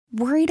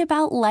Worried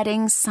about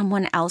letting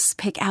someone else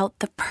pick out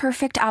the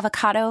perfect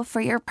avocado for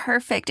your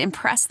perfect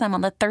impress them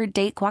on the third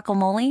date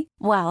guacamole?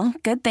 Well,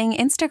 good thing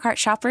Instacart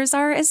shoppers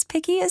are as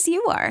picky as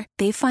you are.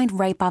 They find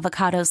ripe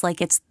avocados like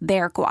it's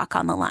their guac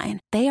on the line.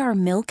 They are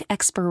milk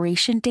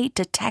expiration date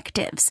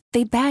detectives.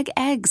 They bag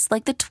eggs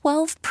like the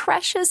 12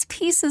 precious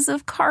pieces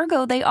of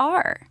cargo they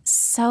are.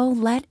 So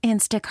let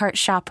Instacart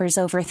shoppers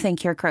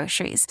overthink your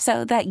groceries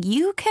so that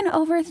you can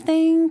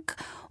overthink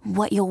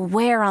what you'll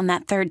wear on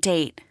that third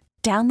date.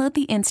 Download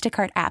the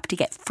Instacart app to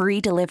get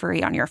free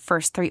delivery on your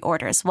first 3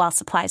 orders while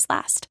supplies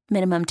last.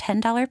 Minimum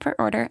 $10 per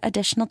order.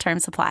 Additional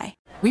terms apply.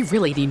 We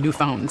really need new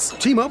phones.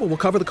 T-Mobile will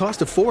cover the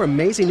cost of 4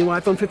 amazing new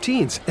iPhone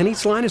 15s, and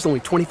each line is only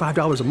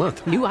 $25 a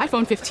month. New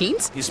iPhone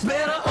 15s? It's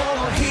better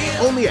over here.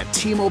 Only at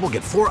T-Mobile,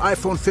 get 4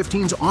 iPhone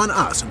 15s on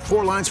us and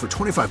 4 lines for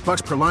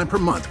 $25 per line per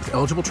month with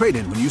eligible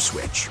trade-in when you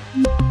switch.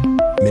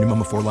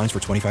 Minimum of 4 lines for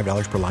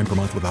 $25 per line per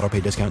month with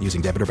autopay discount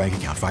using debit or bank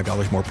account.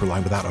 $5 more per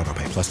line without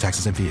autopay, plus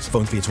taxes and fees.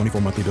 Phone fee at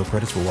 24 monthly bill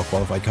credits for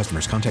well-qualified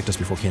customers. Contact us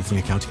before canceling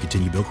account to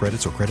continue bill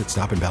credits or credit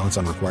stop and balance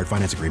on required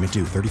finance agreement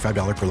due.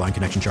 $35 per line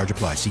connection charge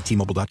applies. See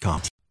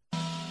T-Mobile.com.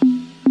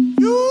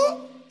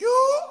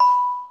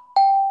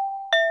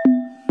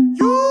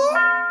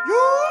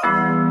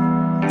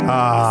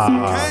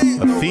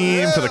 A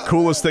theme to the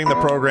coolest thing the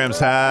program's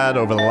had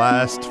over the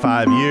last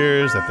 5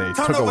 years that they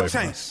took away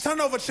from us.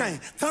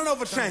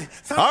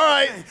 All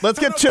right, let's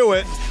get to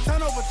it.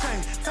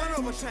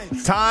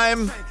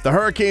 Time, the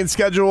Hurricane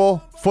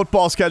schedule,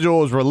 football schedule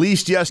was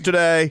released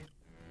yesterday,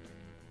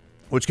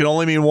 which can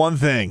only mean one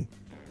thing.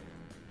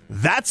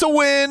 That's a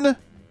win.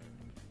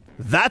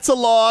 That's a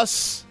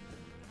loss.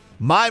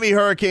 Miami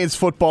Hurricanes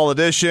football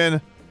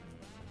edition.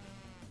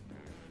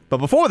 But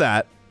before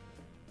that,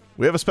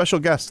 we have a special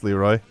guest,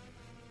 Leroy,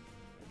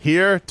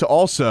 here to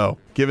also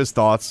give his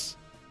thoughts.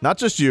 Not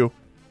just you,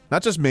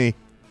 not just me,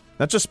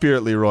 not just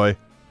Spirit Leroy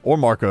or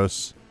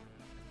Marcos,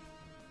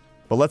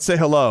 but let's say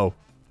hello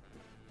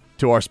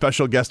to our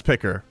special guest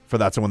picker for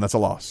That's a Win, That's a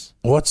Loss.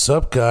 What's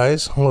up,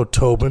 guys? Hello,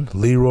 Tobin,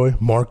 Leroy,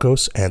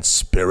 Marcos, and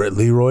Spirit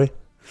Leroy.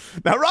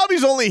 Now,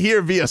 Robbie's only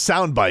here via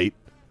soundbite,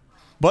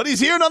 but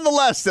he's here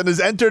nonetheless and has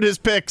entered his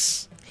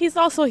picks. He's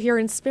also here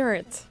in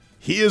spirit.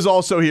 He is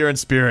also here in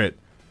spirit.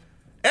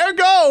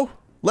 Ergo,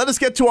 let us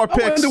get to our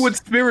picks. I wonder what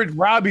Spirit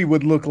Robbie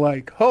would look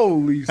like.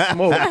 Holy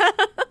smoke.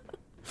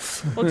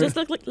 Well, just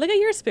look at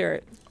your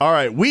spirit. All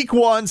right, week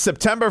 1,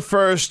 September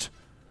 1st,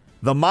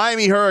 the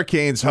Miami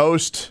Hurricanes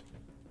host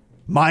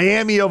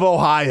Miami of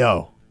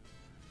Ohio.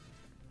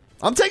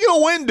 I'm taking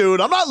a win, dude.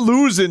 I'm not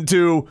losing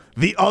to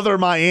the other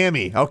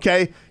Miami,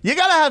 okay? You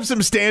got to have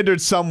some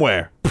standards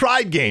somewhere.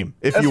 Pride game,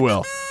 if you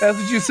will. That's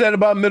what you said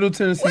about Middle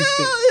Tennessee State.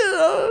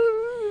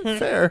 You know,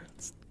 fair.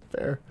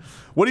 Fair.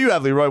 What do you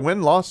have, Leroy?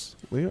 Win, loss?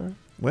 Leroy?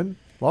 Win,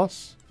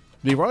 loss?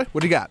 Leroy,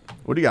 what do you got?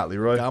 What do you got,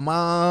 Leroy? Come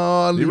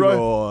on,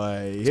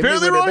 Leroy. Spirit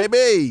Leroy?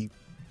 Baby.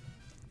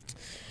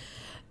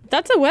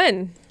 That's a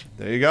win.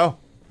 There you go.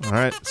 All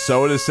right.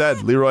 So it is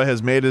said. Leroy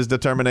has made his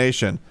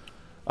determination.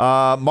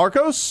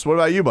 Marcos, what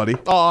about you, buddy?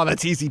 Oh,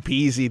 that's easy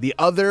peasy. The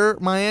other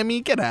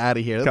Miami, get out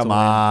of here. That's Come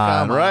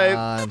on,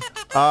 right?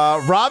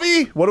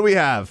 Robbie, what do we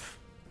have?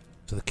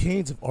 So the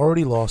Canes have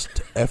already lost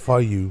to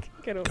FIU,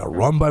 got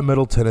run by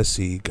Middle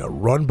Tennessee, got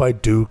run by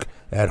Duke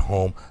at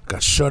home,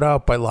 got shut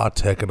out by La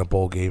Tech in a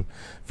bowl game.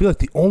 I feel like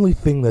the only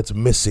thing that's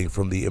missing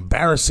from the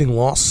embarrassing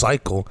loss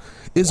cycle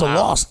is a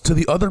loss to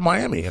the other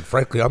Miami. And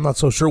frankly, I'm not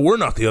so sure we're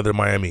not the other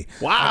Miami.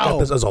 Wow. I got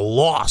this as a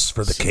loss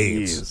for the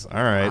Canes.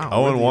 All right.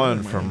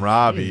 0-1 from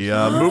Robbie.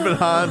 Moving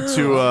on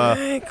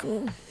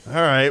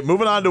to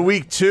moving on to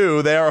week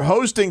 2. They are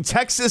hosting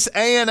Texas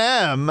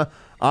A&M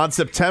on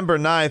September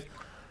 9th.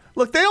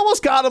 Look, they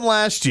almost got him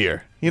last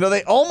year. You know,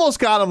 they almost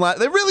got him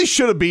They really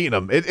should have beaten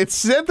him. It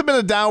sent them in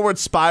a downward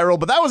spiral,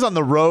 but that was on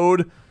the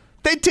road.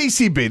 They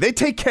TCB. They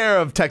take care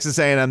of Texas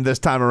A&M this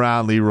time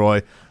around,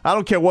 Leroy. I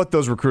don't care what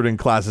those recruiting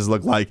classes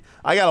look like.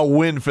 I got a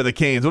win for the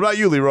Canes. What about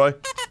you, Leroy?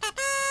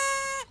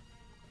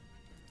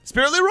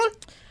 Spirit Leroy?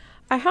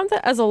 I have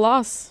that as a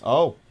loss.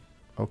 Oh,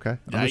 okay.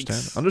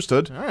 Yikes.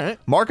 Understood. All right.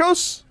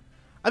 Marcos?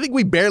 I think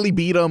we barely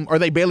beat them, or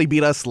they barely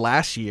beat us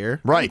last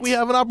year. Right. I think we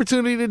have an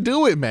opportunity to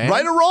do it, man.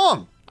 Right or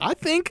wrong? I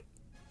think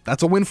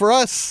that's a win for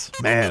us.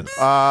 Man.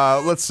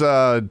 Let's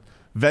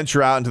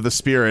venture out into the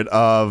spirit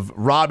of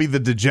Robbie the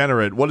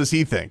Degenerate. What does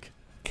he think?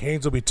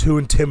 Canes will be too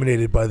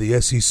intimidated by the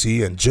SEC,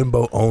 and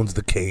Jimbo owns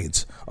the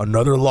Canes.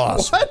 Another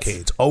loss for the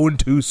Canes.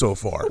 0-2 so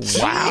far.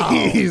 Wow.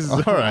 Jeez.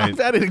 All right.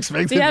 I didn't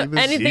expect Do you have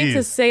anything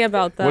to say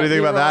about that? What do you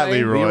think about that,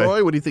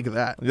 Leroy? What do you think of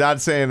that?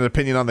 Not saying an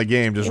opinion on the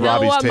game, just You know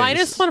Robbie's what?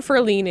 taste. -1 for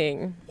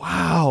leaning.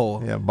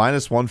 Wow. Yeah,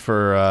 -1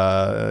 for,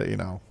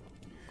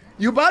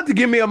 You about to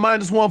give me a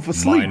 -1 for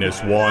sleep.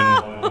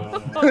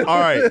 -1. All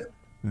right.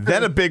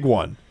 Then a big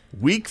one.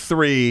 Week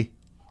 3,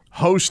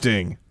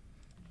 hosting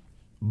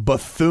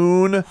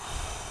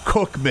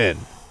Bethune-Cookman.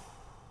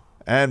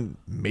 And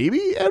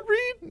maybe Ed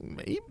Reed?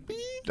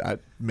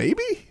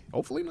 Maybe.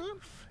 Hopefully not.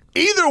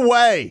 Either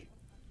way,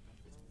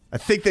 I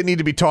think they need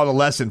to be taught a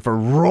lesson for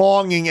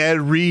wronging Ed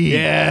Reed.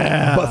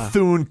 Yeah.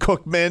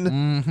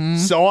 Bethune-Cookman.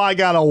 So I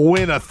got to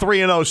win a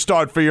 3-0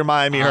 start for your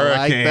Miami Hurricanes.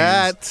 like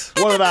that.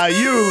 What about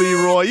you,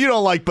 Leroy? You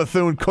don't like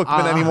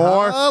Bethune-Cookman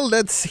anymore.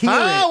 Let's hear it.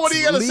 What are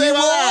you going to say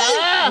about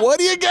that? What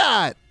do you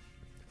got?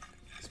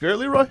 Spirit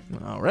Leroy?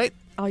 All right.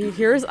 All you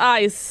hear is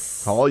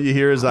ice. All you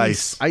hear is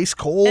ice. Ice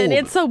cold. And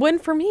it's a win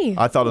for me.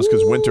 I thought it was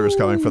because winter is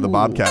coming for the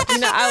Bobcats. I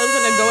was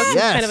going to go with some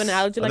Yes. kind of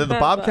analogy Are like they the that.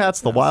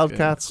 Bobcats, the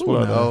Wildcats? Who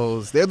What are they?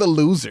 knows? They're the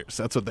losers.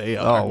 That's what they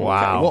are. Oh,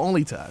 wow. Well,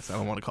 only to us. I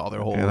don't want to call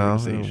their whole You know,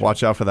 organization.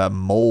 watch out for that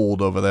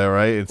mold over there,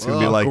 right? It's going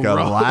to be like The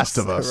gross. Last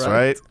of Us,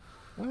 right?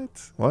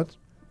 What?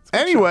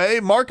 Anyway,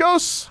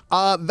 Marcos?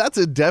 That's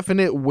a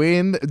definite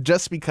win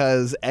just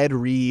because Ed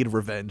Reed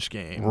revenge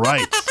game.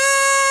 Right.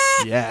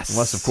 Yes.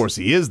 Unless, of course,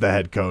 he is the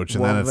head coach,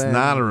 and Well, then it's then-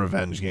 not a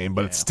revenge game.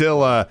 But it's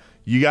still,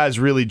 you guys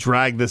really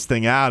dragged this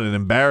thing out and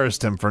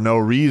embarrassed him for no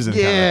reason.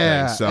 Yeah.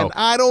 Kind of thing. So, and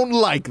I don't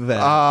like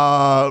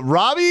that.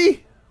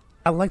 Robbie?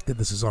 I like that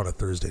this is on a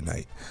Thursday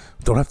night.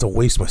 Don't have to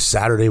waste my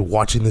Saturday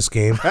watching this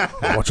game.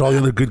 Watch all the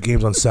other good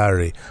games on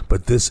Saturday.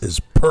 But this is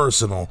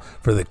personal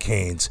for the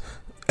Canes.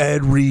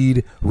 Ed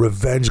Reed,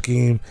 revenge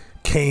game.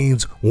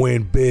 Canes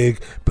win big.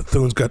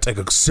 Bethune's got to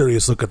take a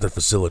serious look at their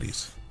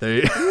facilities.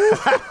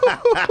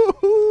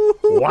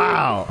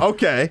 Wow.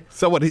 Okay.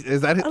 So what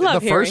is that? I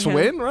love The first hearing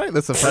him. win, right?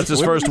 That's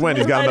His first win.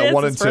 He's got him That at is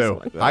 1 and his 2.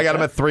 first one. I got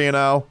him at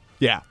 3-0.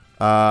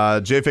 Yeah.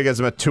 J-Fig has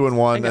him at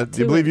 2-1. I got I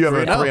two believe you have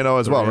him at 3-0. 3-0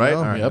 as well, right? 3-0.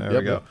 All right, Yep, there yep,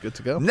 we go. yep. Good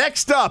to go.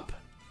 Next up,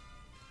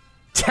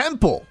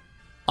 Temple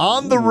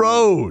on the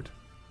road.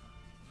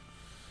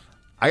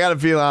 I got to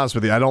be honest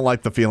with you. I don't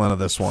like the feeling of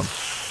this one.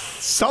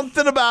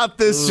 Something about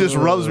this just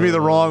rubs me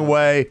the wrong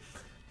way.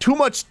 Too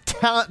much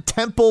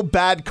Temple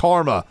bad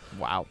karma.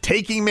 Wow.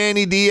 Taking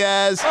Manny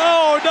Diaz.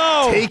 Oh,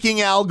 no.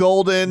 Taking Al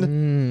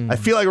Golden. I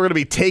feel like we're going to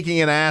be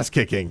taking an ass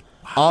kicking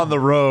on the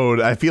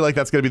road. I feel like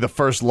that's going to be the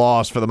first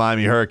loss for the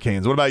Miami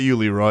Hurricanes. What about you,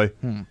 Leroy?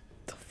 The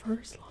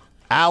first loss.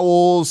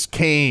 Owls,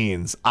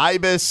 Canes,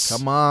 Ibis.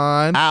 Come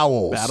on.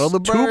 Owls. Battle the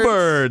Two birds.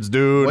 birds,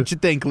 dude. What you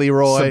think,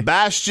 Leroy?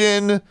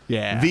 Sebastian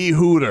v.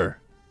 Hooter.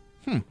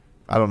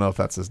 I don't know if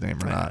that's his name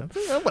or not.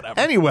 Whatever.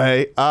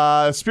 Anyway,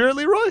 Spirit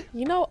Leroy?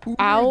 You know,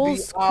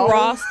 owls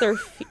cross their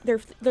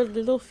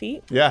little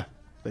feet. Yeah.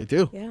 They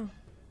do. Yeah.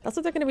 That's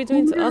what they're going to be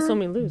doing to us when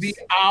we lose. The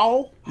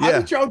owl? How Yeah.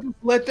 did y'all just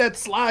let that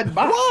slide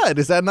by? What?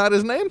 Is that not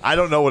his name? I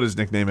don't know what his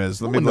nickname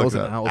is. Let me one look knows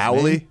at an owl's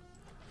Owly.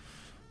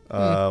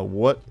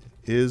 What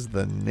is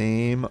the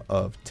name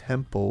of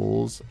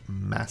Temple's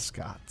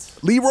mascot?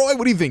 Leroy,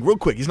 what do you think? Real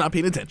quick. He's not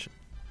paying attention.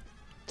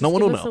 No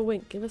one will Give us a know.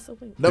 wink. Give us a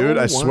wink. No Dude,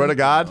 I one swear to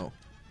God. will know.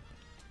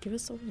 Give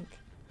us a wink.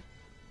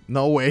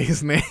 No way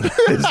his name.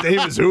 His name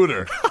is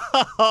Hooter.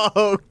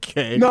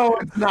 Okay. No,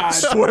 it's not.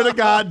 Swear to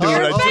God, dude.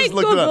 You're I just fake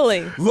looked it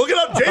Googling. up. Look it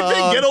up,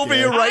 JP. Get over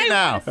here right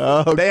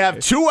now. They have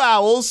two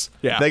owls.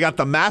 Yeah. They got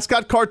the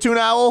mascot cartoon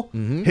owl.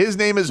 His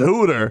name is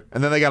Hooter.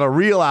 And then they got a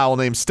real owl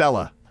named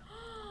Stella.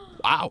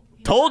 Wow.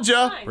 Told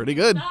ya. Pretty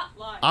good.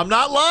 I'm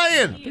not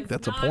lying.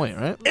 That's a point,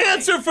 right?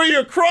 Answer for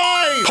your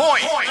crime.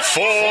 Point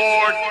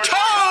for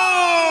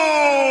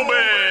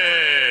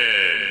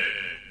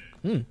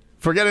Tobin.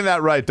 For getting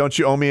that right, don't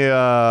you owe me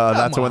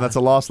that's a win, that's a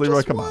loss,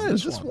 Leroy? Come on.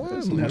 Just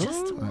one.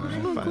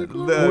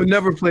 We'll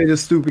never play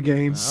this stupid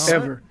game,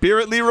 ever.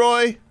 Spirit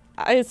Leroy.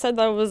 I said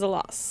that was a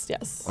loss.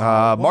 Yes.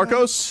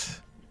 Marcos.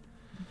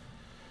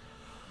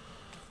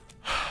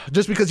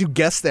 Just because you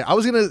guessed that. I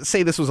was going to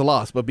say this was a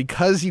loss, but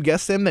because you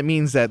guessed them, that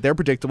means that they're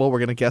predictable. We're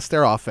going to guess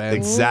their offense.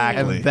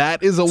 Exactly. And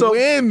that is a So-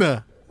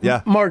 win.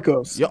 Yeah.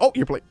 Marcos,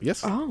 You're playing.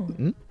 Yes. Oh.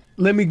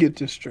 let me get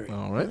this straight.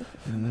 All right.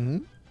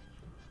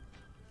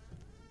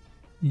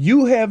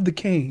 You have the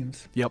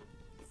Canes Yep.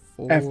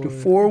 after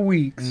 4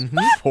 weeks,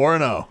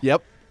 4-0.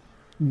 Yep.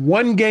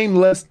 one game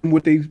less than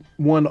what they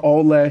won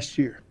all last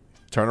year.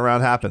 Turnaround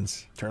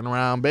happens. Turn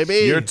around, baby.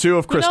 Year 2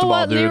 of You know Cristobal,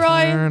 what, dude.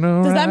 Leroy?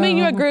 Does that mean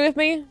you agree with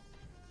me?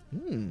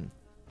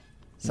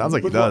 Sounds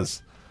like he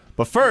does.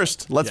 But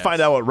first, let's Yes.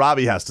 find out what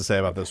Robbie has to say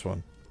about this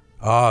one.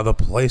 The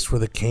place where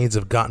the Canes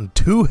have gotten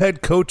 2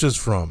 head coaches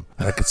from.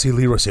 And I could see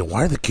Leroy saying,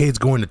 why are the Canes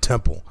going to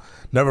Temple?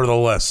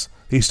 Nevertheless,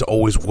 he used to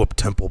always whoop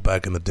Temple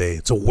back in the day.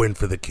 It's a win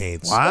for the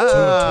Canes.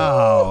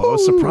 Wow. I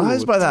was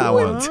surprised by that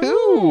one.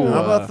 2.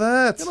 How about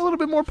that? Get a little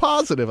bit more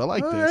positive. I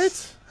like All this.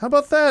 right. How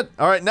about that?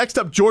 All right, next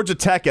up, Georgia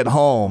Tech at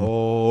home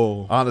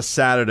Oh. on a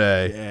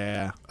Saturday.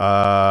 Yeah.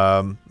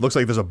 Looks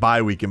like there's a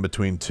bye week in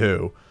between,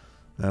 too.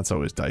 That's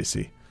always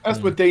dicey. That's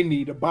what they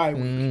need, a bye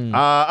week.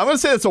 I'm going to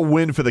say it's a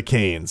win for the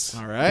Canes.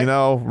 All right. You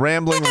know,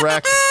 rambling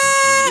wreck,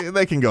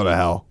 they can go to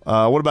hell.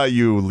 What about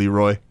you,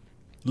 Leroy?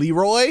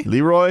 Leroy.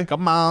 Leroy?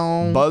 Come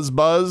on.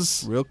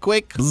 Buzz. Real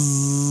quick.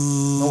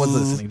 No one's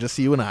listening. Just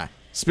you and I.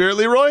 Spirit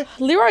Leroy?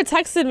 Leroy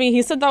texted me.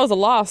 He said that was a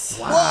loss.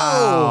 Oh,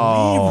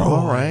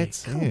 all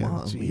right. Come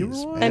on,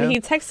 Leroy. And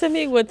he texted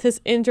me with his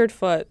injured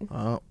foot.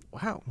 Wow.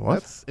 What?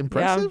 That's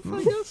impressive,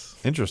 I guess.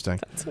 Interesting.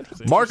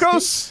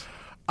 Marcos?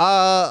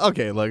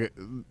 Okay, look,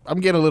 I'm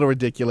getting a little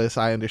ridiculous.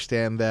 I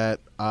understand that.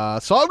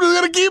 So I'm just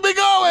gonna keep it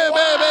going,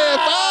 baby.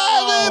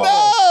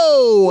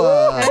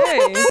 5-0. Hey.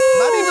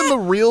 Not even the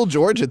real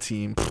Georgia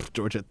team.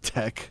 Georgia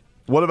Tech.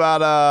 What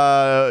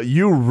about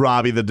you,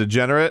 Robbie the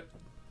Degenerate?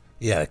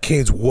 Yeah, the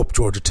Canes whooped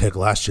Georgia Tech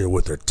last year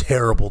with their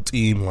terrible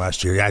team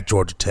last year at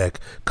Georgia Tech,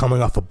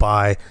 coming off a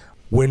bye.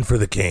 Win for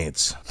the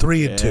Canes.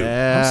 3-2.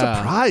 I'm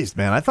surprised,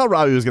 man. I thought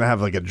Robbie was going to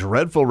have like a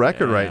dreadful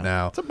record right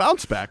now. It's a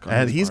bounce back.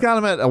 And he's got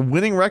him at a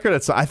winning record.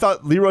 I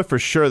thought Leroy for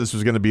sure this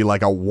was going to be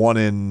like a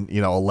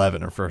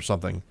 1-11 or for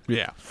something.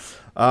 Yeah.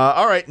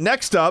 All right.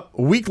 Next up,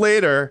 a week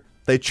later,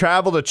 they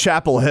travel to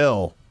Chapel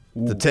Hill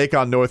to take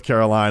on North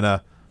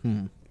Carolina.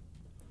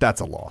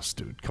 That's a loss,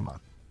 dude. Come on.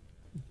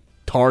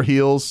 Tar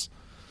Heels,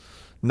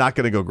 not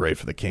going to go great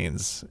for the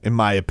Canes, in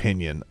my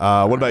opinion.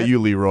 What about you,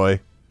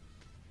 Leroy?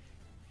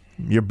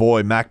 Your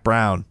boy, Mac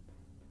Brown,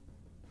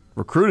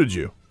 recruited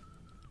you.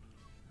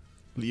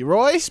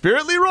 Leroy?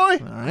 Spirit Leroy?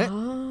 All right.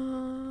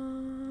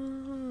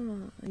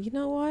 You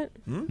know what?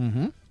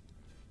 Mm-hmm.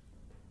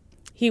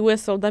 He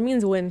whistled. That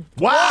means win.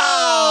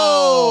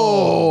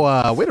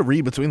 Wow! Way to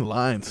read between the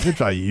lines. Good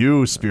by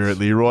you, Spirit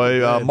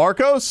Leroy.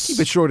 Marcos?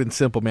 Keep it short and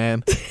simple,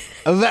 man.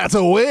 That's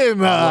a win.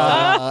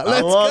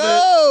 Let's love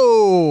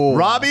go.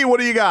 Robbie, what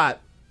do you got?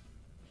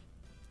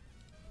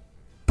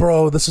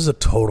 Bro, this is a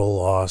total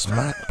loss.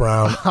 Mac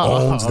Brown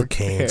owns the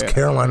Canes.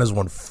 Carolina's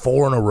won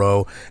 4 in a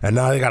row, and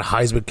now they got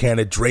Heisman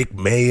candidate Drake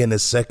May in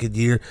his second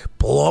year.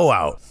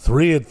 Blowout.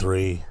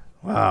 3-3.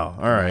 Wow.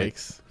 All right.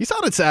 He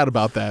sounded sad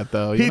about that,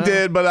 though. He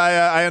did, but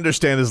I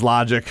understand his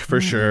logic for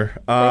sure.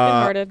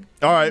 Brokenhearted.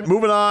 All right,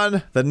 moving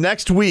on. The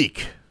next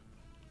week,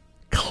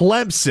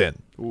 Clemson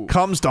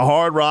comes to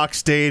Hard Rock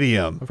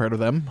Stadium. I've heard of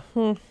them.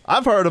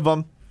 I've heard of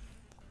them.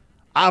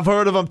 I've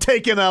heard of them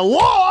taking a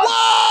loss.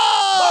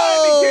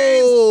 Miami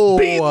Canes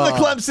beating the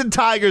Clemson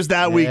Tigers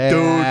that week, dude.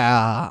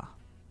 Yeah.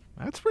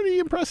 That's pretty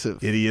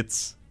impressive.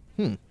 Idiots.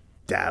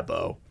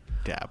 Dabo.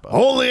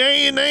 Only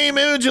name,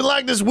 image, and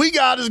likeness we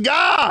got is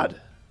God.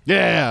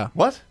 Yeah.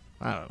 What?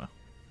 I don't know.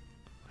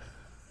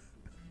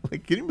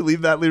 Like, can you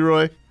believe that,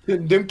 Leroy?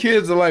 Them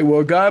kids are like,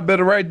 well, God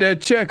better write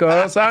that check or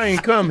else I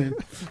ain't coming.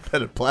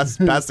 Better pass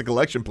the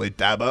collection plate,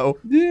 Dabo.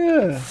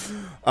 Yeah.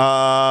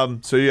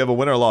 So you have a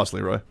win or a loss,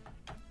 Leroy?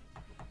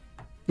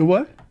 The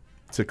what?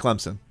 To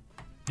Clemson.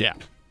 Yeah.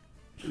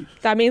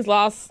 That means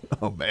loss.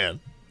 Oh, man.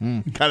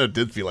 Kind of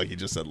did feel like he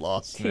just said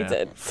loss. He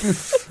did.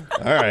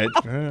 All right.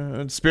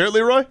 Spirit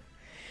Leroy?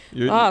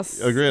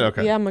 Loss. Agreed?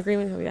 Okay. Yeah, I'm agreeing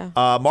with you, yeah.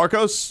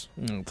 Marcos?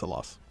 It's a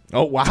loss.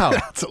 Oh, wow.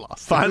 That's a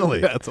loss.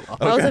 Finally. That's a loss.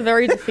 That was a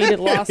very defeated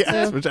loss,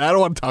 Yes, too. which I don't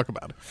want to talk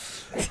about.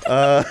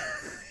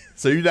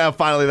 So you now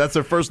finally, that's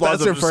their first loss.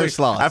 That's their first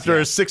loss, After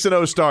a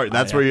 6-0 start.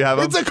 That's where you have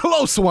them? It's a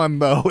close one,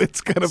 though.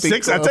 It's going to be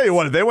Six. close. I tell you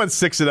what, if they went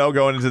 6-0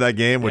 going into that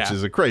game, which Yeah.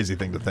 is a crazy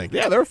thing to think.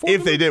 Yeah, they're 4-0.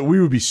 If they did,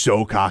 we would be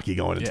so cocky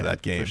going into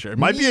that game. for sure.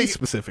 Might be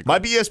specific.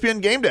 Might be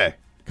ESPN Game Day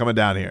coming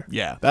down here.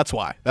 Yeah, that's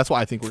why. That's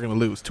why I think we're going to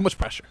lose. Too much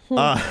pressure.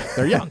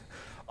 They're young.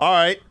 All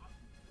right,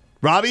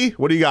 Robbie,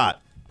 what do you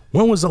got?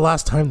 When was the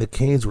last time the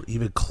Canes were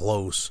even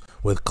close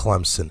with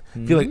Clemson?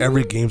 I feel like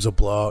every game's a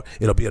blowout.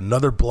 It'll be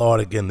another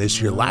blowout again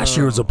this year. Last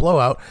year was a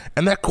blowout,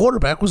 and that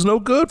quarterback was no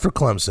good for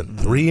Clemson.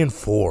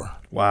 3-4.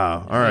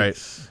 Wow. All right.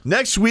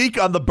 Next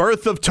week on the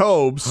birth of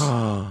Tobes,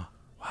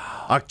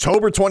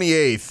 October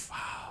 28th,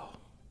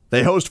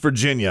 they host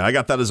Virginia. I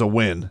got that as a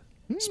win.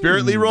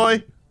 Spirit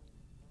Leroy?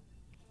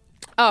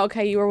 Oh,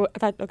 okay. You were.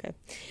 Okay.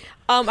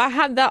 I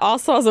had that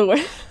also as a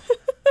win.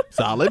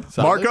 Solid.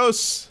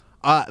 Marcos?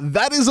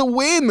 That is a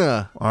win.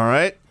 All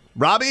right.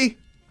 Robbie?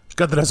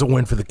 Got that as a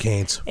win for the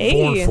Canes.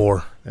 Hey.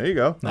 4-4. There you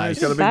go. Nice.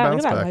 He's got a big Look at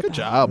bounce that, back. look Good at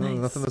job.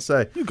 Nothing to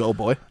say. You go,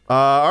 boy.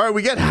 All right,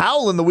 we get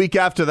Howlin' the week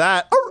after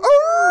that.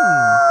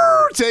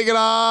 Taking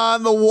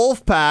on the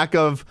Wolfpack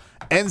of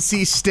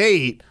NC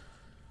State.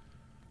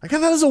 I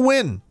got that as a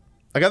win.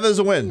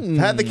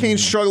 Had the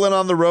Canes struggling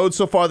on the road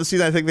so far this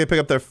season. I think they pick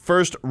up their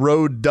first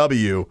road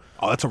W.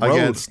 Oh, that's a road.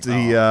 Against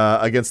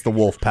the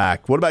Wolfpack.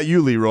 What about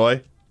you,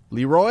 Leroy?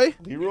 Leroy?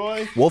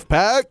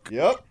 Wolfpack?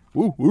 Yep.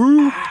 Woo,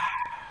 woo.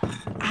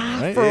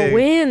 For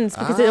wins,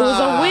 because it was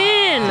a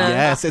win.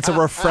 Yes, it's a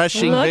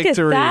refreshing Look at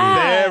victory.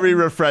 that. Very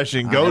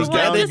refreshing. Goes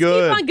down Just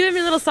good. keep on giving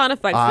me little sound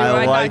effects. I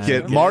Leroy. like got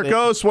it. you.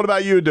 Marcos, what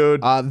about you,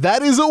 dude?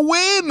 That is a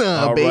win,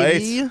 All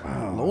baby. right.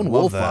 Wow, Lone love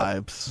Wolf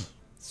that. vibes.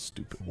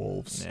 Stupid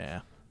wolves.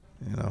 Yeah.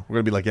 You know, we're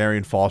gonna be like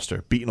Arian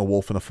Foster, beating a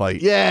wolf in a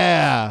fight.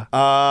 Yeah.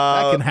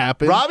 That can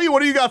happen. Robbie, what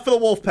do you got for the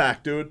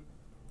Wolfpack, dude?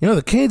 You know,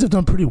 the Canes have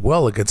done pretty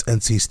well against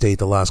NC State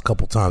the last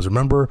couple times.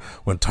 Remember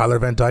when Tyler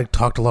Van Dyke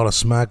talked a lot of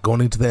smack going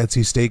into the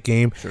NC State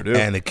game? Sure do.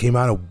 And it came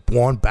out and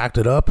won, backed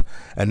it up,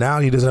 and now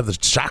he doesn't have the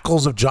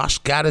shackles of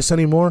Josh Gaddis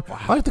anymore.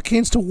 I like the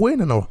Canes to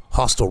win in a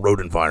hostile road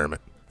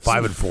environment.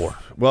 5-4.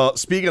 Well,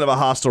 speaking of a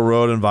hostile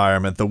road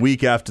environment, the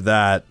week after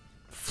that,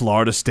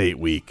 Florida State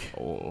week.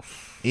 Oh.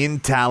 In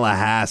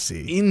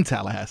Tallahassee. In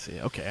Tallahassee.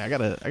 Okay, I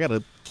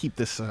gotta keep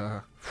this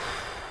in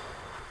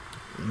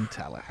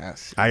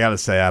Tallahassee. I gotta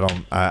say,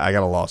 I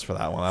got a loss for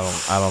that one.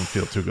 I don't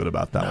feel too good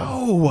about that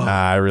one. No.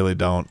 Nah, I really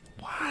don't.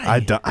 Why? I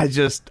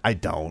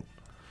don't.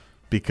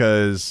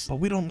 because But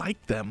we don't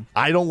like them.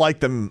 I don't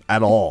like them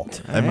at all.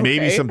 And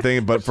maybe Okay.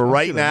 something, but for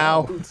right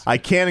now, notes. I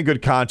can't in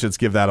good conscience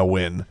give that a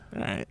win.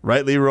 All right.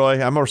 Right,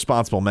 Leroy? I'm a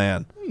responsible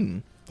man.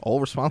 All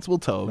responsible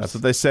toes. That's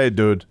what they say,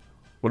 dude.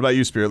 What about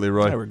you, Spirit I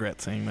Leroy?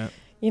 regret saying that.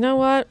 You know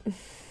what?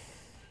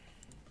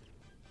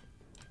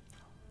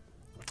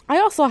 I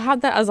also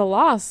had that as a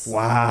loss.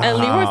 Wow. And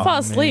Leroy fell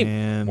asleep.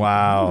 Man.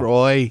 Wow.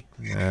 Roy.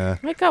 Yeah.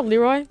 Wake up,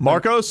 Leroy.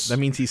 Marcos? That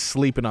means he's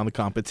sleeping on the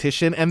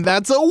competition, and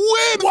that's a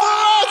win for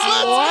us!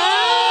 Let's go!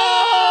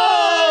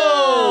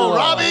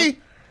 Robbie?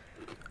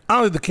 I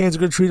don't think the Canes are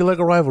going to treat it like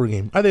a rivalry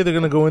game. I think they're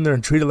going to go in there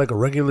and treat it like a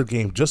regular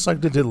game, just like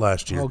they did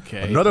last year.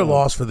 Okay. Another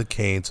loss for the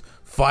Canes,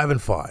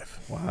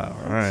 5-5. Wow.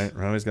 All right.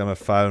 Robbie's got him at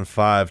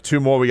 5-5. Two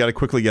more. We got to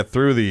quickly get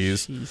through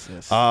these.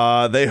 Jesus.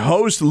 They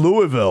host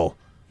Louisville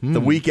the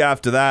week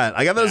after that.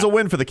 I got that as a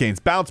win for the Canes.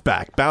 Bounce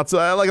back.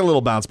 I like a little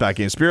bounce back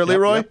game. Spirit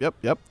Leroy?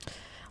 Yep.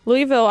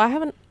 Louisville, I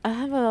have an L. I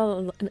have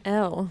an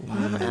L.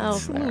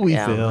 Louisville.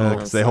 Yeah,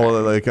 'cause they hold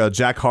it like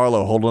Jack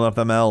Harlow holding up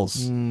them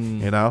L's.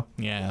 You know?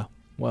 Yeah.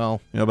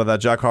 Well, You know about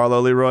that Jack Harlow,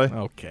 Leroy?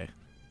 okay.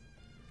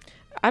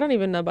 I don't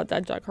even know about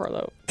that Jack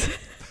Harlow.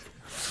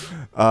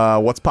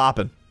 What's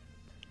popping?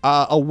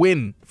 A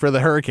win for the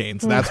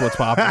Hurricanes. That's what's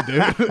popping,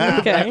 dude.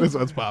 Okay. That's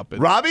what's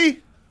popping.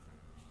 Robbie?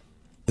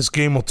 This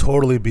game will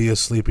totally be a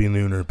sleepy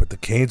nooner, but the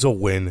Canes will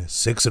win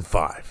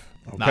 6-5.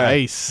 Okay.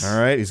 Nice. All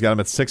right. He's got him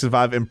at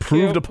 6-5.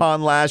 Improved Cute.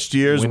 upon last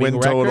year's Winning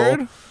win total.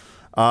 record.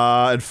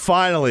 And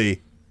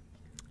finally,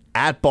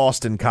 at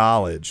Boston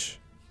College.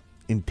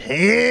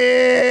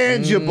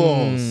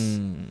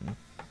 Intangibles.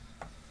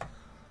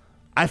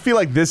 I feel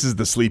like this is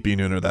the sleepy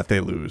nooner that they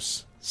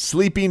lose.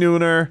 Sleepy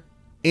nooner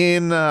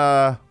in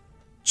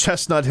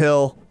Chestnut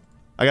Hill.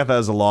 I got that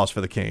as a loss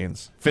for the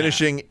Canes.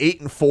 Finishing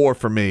 8-4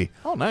 for me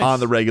nice. on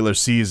the regular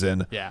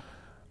season. Yeah.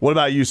 What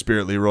about you,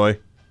 Spirit Leroy?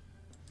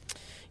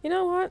 You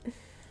know what?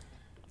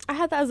 I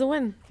had that as a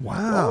win.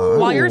 Wow.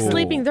 While you're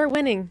sleeping, they're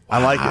winning.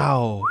 I like it.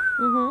 Wow.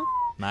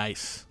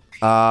 Nice.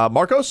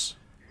 Marcos?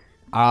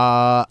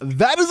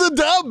 That is a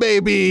dub,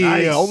 baby.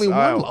 Nice. Only one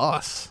All right.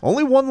 loss.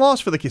 Only one loss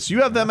for the Canes.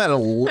 You have them at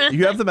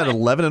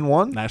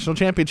 11-1. National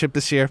championship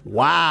this year.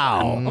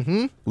 Wow.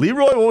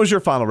 Leroy, what was your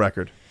final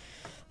record?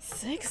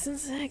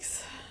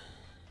 6-6.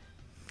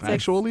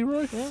 Actual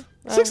Leroy? Yeah.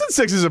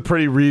 6-6 is a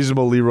pretty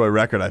reasonable Leroy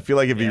record. I feel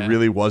like if he Yeah.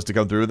 really was to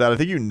come through with that, I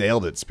think you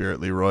nailed it, Spirit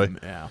Leroy.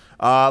 Yeah.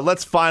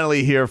 Let's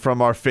finally hear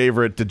from our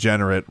favorite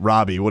degenerate,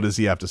 Robbie. What does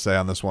he have to say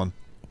on this one?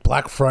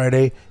 Black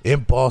Friday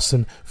in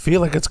Boston.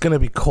 Feel like it's going to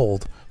be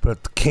cold,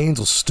 but the Canes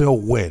will still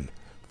win,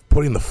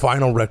 putting the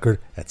final record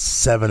at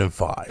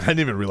 7-5. I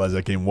didn't even realize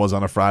that game was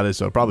on a Friday,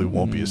 so it probably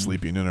won't be a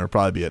sleepy noon. It'll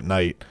probably be at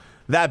night.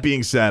 That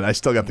being said, I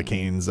still got the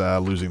Canes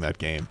losing that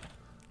game.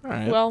 All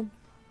right. Well,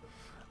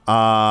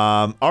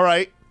 All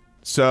right.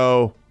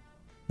 So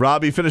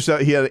Robbie finished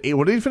out. He had 8.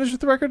 What did he finish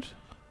with the record?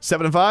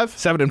 7-5?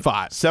 7-5.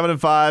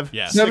 7-5.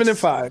 Yeah.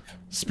 7-5.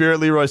 Spirit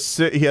Leroy,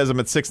 he has them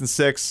at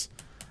 6-6.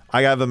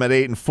 I got them at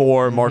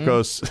 8-4.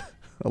 Marcos,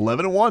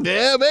 11-1.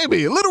 Yeah,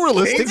 baby. A little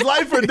realistic. Canes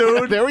lifer,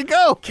 dude. There we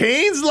go.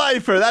 Canes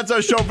lifer. That's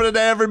our show for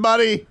today,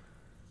 everybody.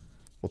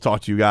 We'll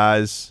talk to you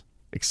guys,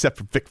 except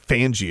for Vic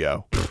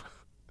Fangio,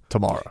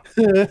 tomorrow.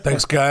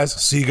 Thanks, guys.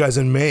 See you guys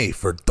in May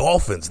for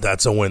Dolphins.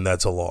 That's a win.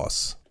 That's a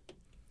loss.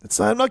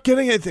 I'm not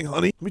getting anything,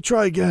 honey. Let me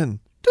try again.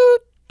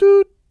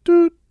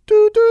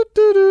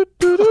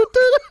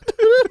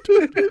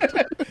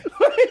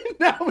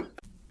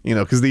 You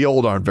know, because the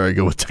old aren't very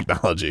good with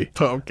technology.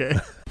 Okay.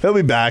 They'll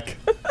be back.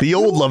 The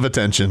old love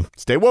attention.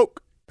 Stay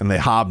woke. And they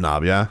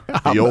hobnob, yeah?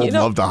 The old You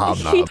know, love to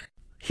hobnob.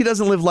 He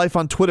doesn't live life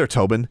on Twitter,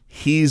 Tobin.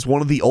 He's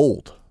one of the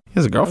old. He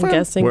has a I'm girlfriend?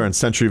 guessing. We're in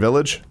Century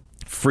Village.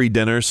 Free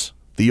dinners.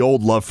 The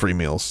old love free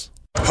meals.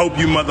 Hope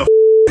you mother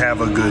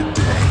have a good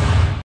day.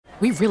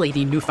 We really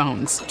need new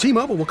phones.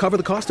 T-Mobile will cover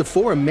the cost of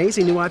 4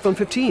 amazing new iPhone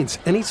 15s,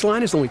 and each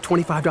line is only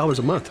 $25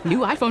 a month. New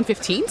iPhone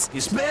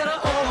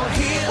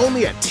 15s?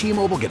 Only at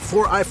T-Mobile, get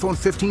 4 iPhone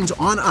 15s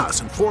on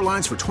us and 4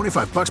 lines for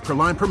 $25 per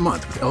line per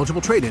month with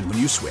eligible trade-in when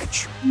you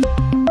switch.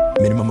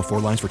 Minimum of 4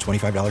 lines for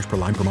 $25 per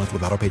line per month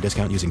with autopay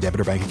discount using debit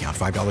or bank account.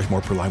 $5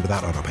 more per line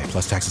without autopay,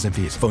 plus taxes and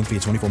fees. Phone fee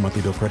at 24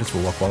 monthly bill credits for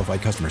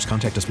well-qualified customers.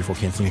 Contact us before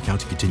canceling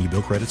account to continue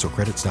bill credits or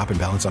credit stop and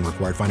balance on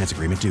required finance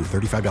agreement due.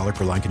 $35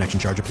 per line connection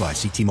charge applies.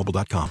 See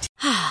T-Mobile.com.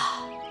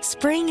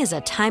 Spring is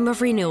a time of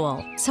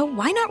renewal, so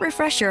why not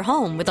refresh your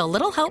home with a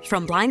little help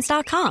from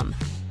Blinds.com?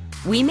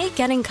 We make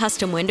getting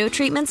custom window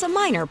treatments a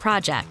minor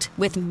project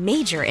with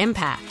major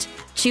impact.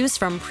 Choose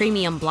from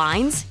premium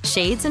blinds,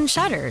 shades, and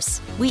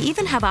shutters. We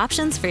even have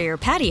options for your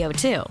patio,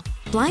 too.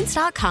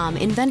 Blinds.com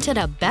invented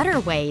a better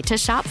way to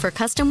shop for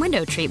custom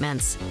window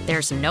treatments.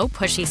 There's no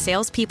pushy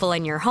salespeople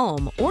in your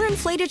home or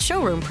inflated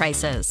showroom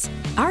prices.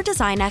 Our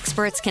design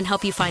experts can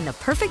help you find the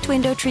perfect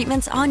window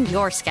treatments on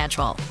your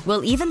schedule.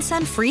 We'll even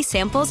send free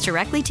samples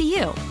directly to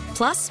you.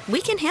 Plus, we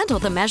can handle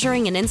the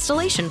measuring and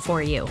installation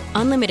for you.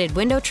 Unlimited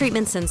window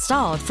treatments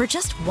installed for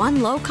just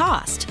one low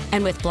cost.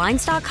 And with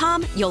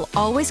Blinds.com, you'll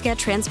always get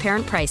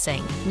transparent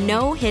pricing.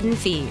 No hidden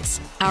fees.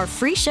 Our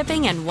free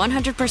shipping and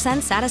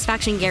 100%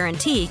 satisfaction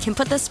guarantee can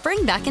put the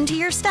spring back into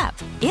your step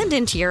and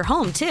into your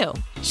home, too.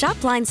 Shop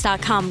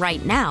Blinds.com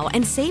right now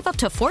and save up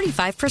to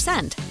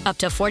 45%. Up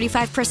to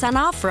 45%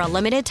 off for a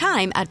limited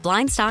time at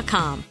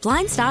Blinds.com.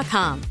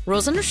 Blinds.com.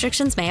 Rules and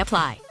restrictions may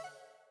apply.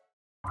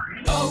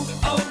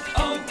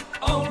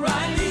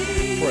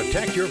 O'Reilly.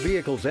 Protect your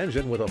vehicle's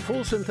engine with a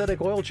full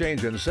synthetic oil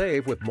change and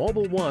save with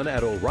Mobil 1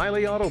 at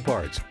O'Reilly Auto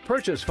Parts.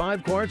 Purchase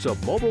 5 quarts of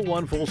Mobil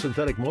 1 full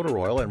synthetic motor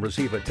oil and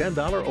receive a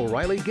 $10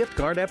 O'Reilly gift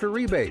card after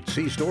rebate.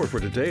 See store for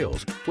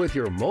details. With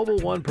your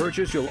Mobil 1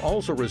 purchase, you'll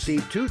also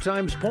receive 2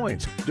 times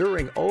points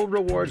during O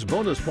Rewards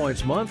Bonus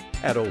Points Month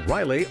at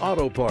O'Reilly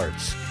Auto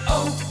Parts.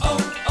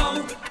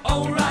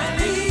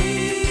 O'Reilly